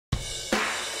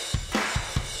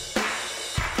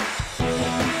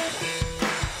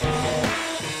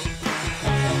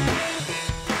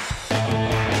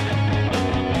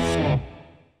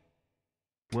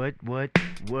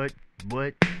Yes!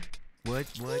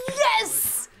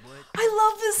 I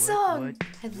love this song.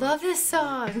 I love this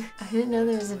song. I didn't know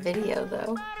there was a video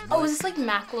though. Oh, is this like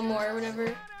Macklemore or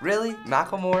whatever? Really?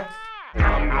 Macklemore?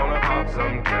 I'm gonna pop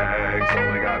some tags.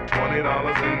 Only got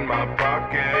 $20 in my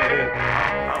pocket.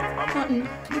 I'm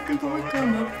looking for a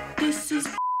come up. This is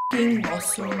f***ing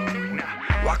awesome.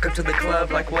 Walk up to the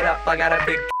club like, what up? I got a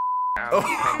big.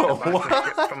 Oh,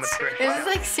 what? This is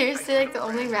like seriously like the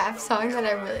only rap song that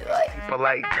I really like. But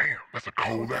like, damn, that's a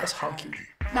cold ass honky.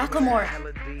 Macklemore,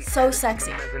 so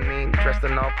sexy.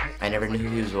 I never knew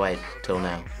he was white till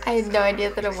now. I had no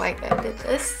idea that a white guy did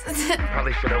this.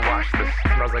 Probably should have washed this.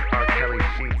 Smells like R. Kelly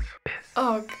sheets.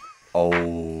 Oh.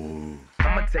 Oh.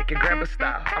 I'ma take your grandpa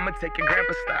style. I'ma take your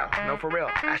grandpa style. No, for real.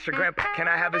 Ask your grandpa, can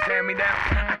I have his hand-me-down?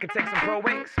 I can take some pro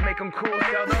wings, make them cool,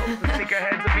 sell those. The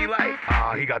sneakerheads will be like,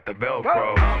 ah, he got the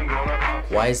Velcro.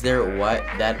 Why is there what?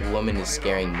 That woman is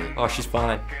scaring me. Oh, she's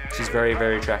fine. She's very,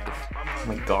 very attractive. Oh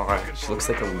my god, she looks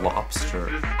like a lobster.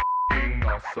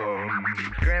 Awesome.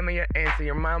 Grandma, your auntie,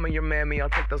 your mama, your mammy. I'll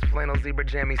take those flannel zebra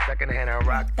jammies secondhand and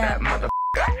rock that mother.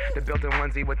 The built-in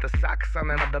onesie with the socks on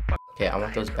that motherfucker. Okay, I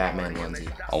want those Batman onesies.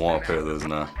 I want a pair of those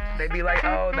now. They be like,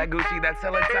 oh, that Gucci, that's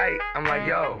hella tight. I'm like,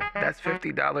 yo, that's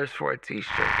 $50 for a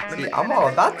t-shirt. See, I'm all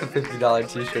about the $50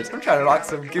 t-shirts. I'm trying to rock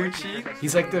some Gucci.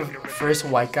 He's like the first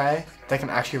white guy that can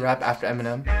actually rap after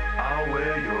Eminem. I'll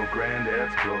wear your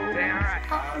granddad's clothes.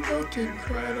 I'll look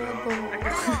incredible.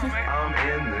 I'm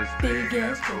in this Big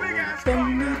ass hole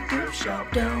from the thrift shop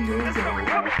down the road.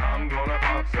 I'm gonna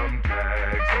pop some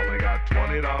tags. Only got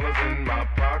 $20 in my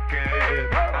pocket.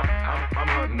 I'm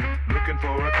hunting, looking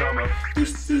for a come up.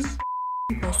 This is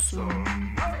awesome.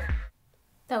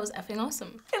 That was effing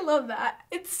awesome. I love that.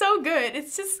 It's so good.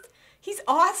 It's just, he's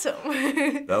awesome.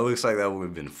 That looks like that would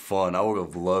have been fun. I would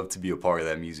have loved to be a part of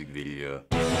that music video.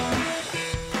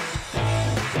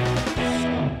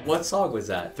 What song was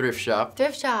that? Thrift shop.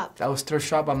 Thrift shop. That was Thrift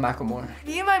Shop by Macklemore.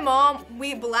 Me and my mom,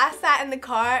 we blast that in the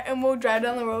car and we'll drive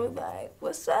down the road like,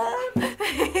 what's up?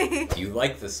 Do you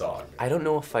like the song? I don't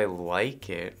know if I like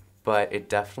it, but it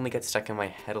definitely gets stuck in my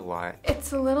head a lot.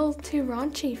 It's a little too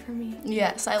raunchy for me.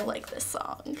 Yes, I like this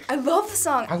song. I love the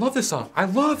song. I love this song. I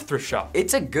love Thrift Shop.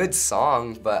 It's a good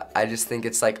song, but I just think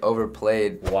it's like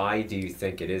overplayed. Why do you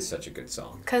think it is such a good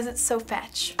song? Because it's so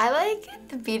fetch. I like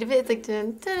the beat of it. It's like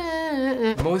dun,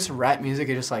 dun, dun. Most rap music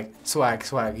is just like swag,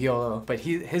 swag, YOLO. But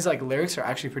his like lyrics are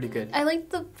actually pretty good. I like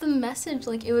the message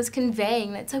like it was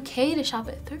conveying that it's okay to shop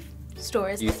at thrift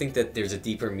stores. Do you think that there's a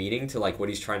deeper meaning to like what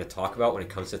he's trying to talk about when it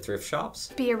comes to thrift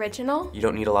shops? Be original. You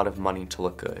don't need a lot of money to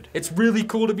look good. It's really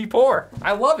cool to be poor.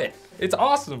 I love it. It's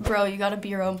awesome. Bro, you gotta be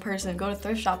your own person. Go to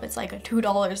thrift shop. It's like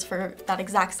 $2 for that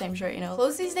exact same shirt, you know?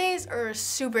 Clothes these days are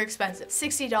super expensive.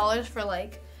 $60 for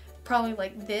like, probably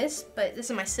like this, but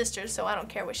this is my sister's, so I don't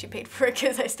care what she paid for it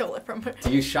because I stole it from her.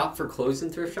 Do you shop for clothes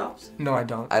in thrift shops? No, I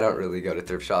don't. I don't really go to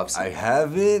thrift shops. I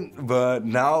haven't, but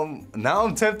now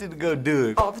I'm tempted to go do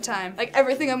it. All the time. Like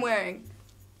everything I'm wearing.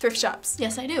 Thrift shops.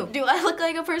 Yes, I do. Do I look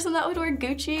like a person that would wear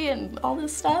Gucci and all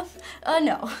this stuff?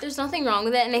 No. There's nothing wrong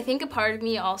with it, and I think a part of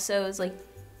me also is like,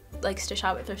 likes to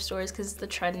shop at thrift stores because it's the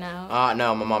trend now.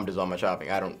 No, my mom does all my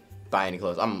shopping. I don't buy any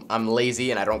clothes. I'm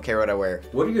lazy and I don't care what I wear.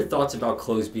 What are your thoughts about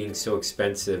clothes being so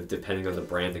expensive depending on the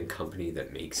brand and company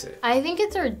that makes it? I think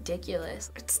it's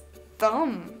ridiculous. It's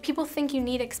dumb. People think you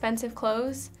need expensive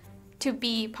clothes to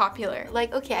be popular.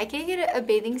 Like, okay, I can get a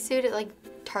bathing suit at like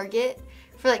Target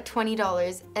for like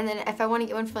 $20, and then if I want to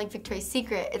get one from like Victoria's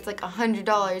Secret, it's like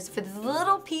 $100 for this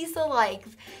little piece of like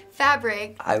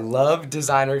fabric. I love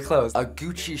designer clothes. A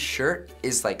Gucci shirt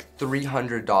is like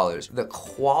 $300. The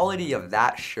quality of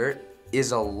that shirt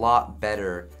is a lot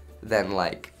better than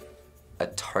like a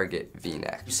Target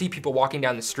V-neck. You see people walking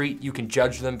down the street, you can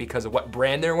judge them because of what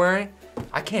brand they're wearing.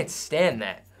 I can't stand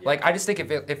that. Like, I just think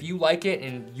if you like it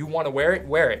and you want to wear it,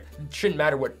 wear it. It shouldn't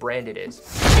matter what brand it is.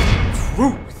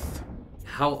 Truth.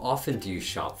 How often do you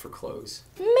shop for clothes?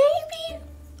 Maybe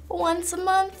once a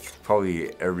month.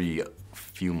 Probably every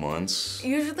few months.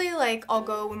 Usually, like, I'll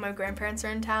go when my grandparents are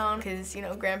in town because, you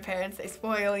know, grandparents, they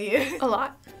spoil you. A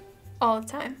lot. All the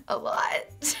time. A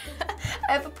lot.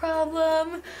 I have a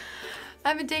problem.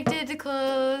 I'm addicted to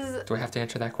clothes. Do I have to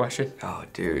answer that question? Oh,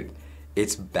 dude,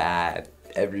 it's bad.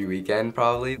 Every weekend,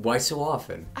 probably. Why so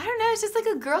often? I don't know, it's just like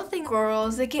a girl thing.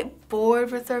 Girls, they get bored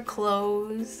with their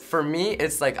clothes. For me,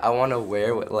 it's like I want to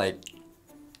wear what like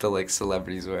the like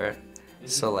celebrities wear.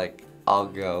 So like I'll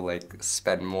go like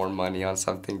spend more money on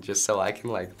something just so I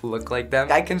can like look like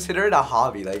them. I consider it a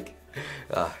hobby. Like,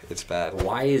 it's bad.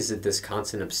 Why is it this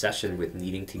constant obsession with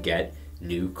needing to get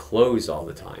new clothes all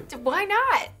the time? Why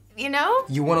not? you know?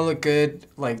 You want to look good,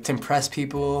 like to impress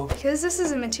people. Because this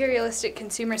is a materialistic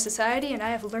consumer society and I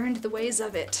have learned the ways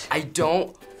of it. I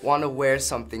don't want to wear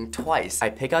something twice. I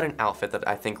pick out an outfit that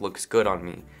I think looks good on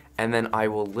me, and then I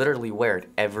will literally wear it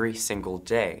every single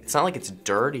day. It's not like it's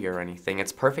dirty or anything,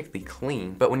 it's perfectly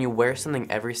clean. But when you wear something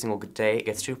every single day, it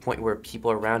gets to a point where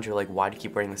people around you are like, why do you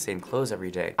keep wearing the same clothes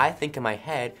every day? I think in my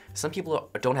head, some people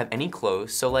don't have any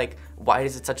clothes, so like, why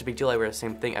is it such a big deal I wear the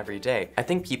same thing every day? I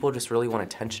think people just really want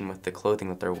attention with the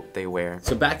clothing that they wear.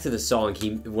 So back to the song,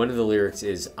 one of the lyrics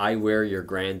is, I wear your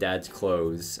granddad's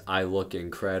clothes, I look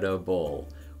incredible.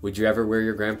 Would you ever wear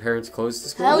your grandparents' clothes to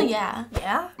school? Hell yeah.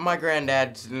 Yeah? My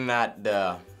granddad's not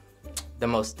the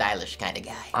most stylish kind of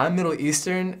guy. I'm Middle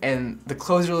Eastern, and the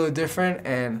clothes are a little different,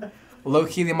 and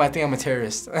low-key, they might think I'm a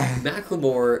terrorist.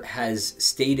 Macklemore has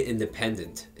stayed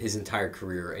independent his entire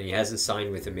career, and he hasn't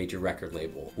signed with a major record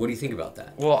label. What do you think about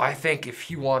that? Well, I think if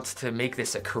he wants to make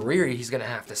this a career, he's gonna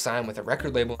have to sign with a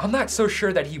record label. I'm not so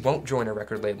sure that he won't join a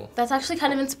record label. That's actually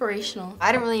kind of inspirational.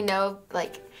 I don't really know,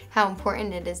 like, how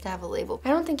important it is to have a label. I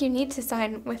don't think you need to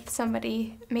sign with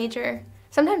somebody major.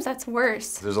 Sometimes that's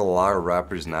worse. There's a lot of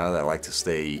rappers now that like to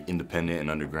stay independent and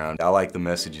underground. I like the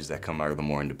messages that come out of the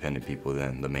more independent people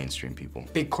than the mainstream people.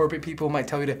 Big corporate people might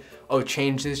tell you to, oh,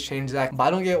 change this, change that. But I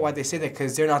don't get why they say that,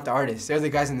 because they're not the artists. They're the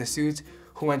guys in the suits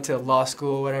who went to law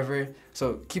school or whatever.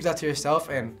 So keep that to yourself,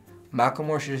 and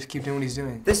Macklemore should just keep doing what he's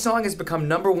doing. This song has become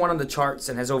 #1 on the charts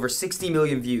and has over 60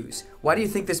 million views. Why do you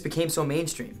think this became so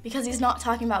mainstream? Because he's not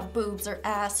talking about boobs or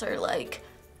ass or like,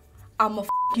 I'ma f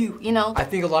you, you know? I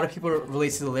think a lot of people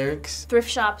relate to the lyrics. Thrift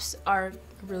shops are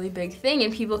a really big thing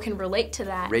and people can relate to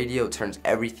that. Radio turns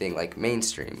everything like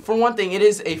mainstream. For one thing, it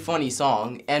is a funny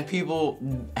song, and people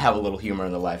have a little humor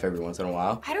in their life every once in a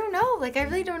while. I don't know, like I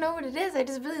really don't know what it is. I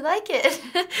just really like it.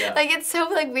 Yeah. Like it's so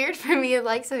like weird for me to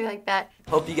like something like that.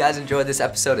 Hope you guys enjoyed this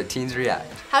episode of Teens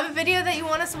React. Have a video that you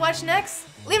want us to watch next?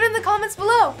 Leave it in the comments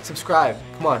below. Subscribe,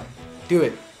 come on, do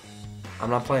it. I'm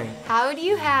not playing. How do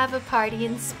you have a party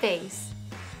in space?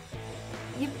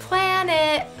 You plan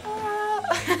it.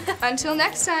 Until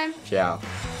next time. Ciao.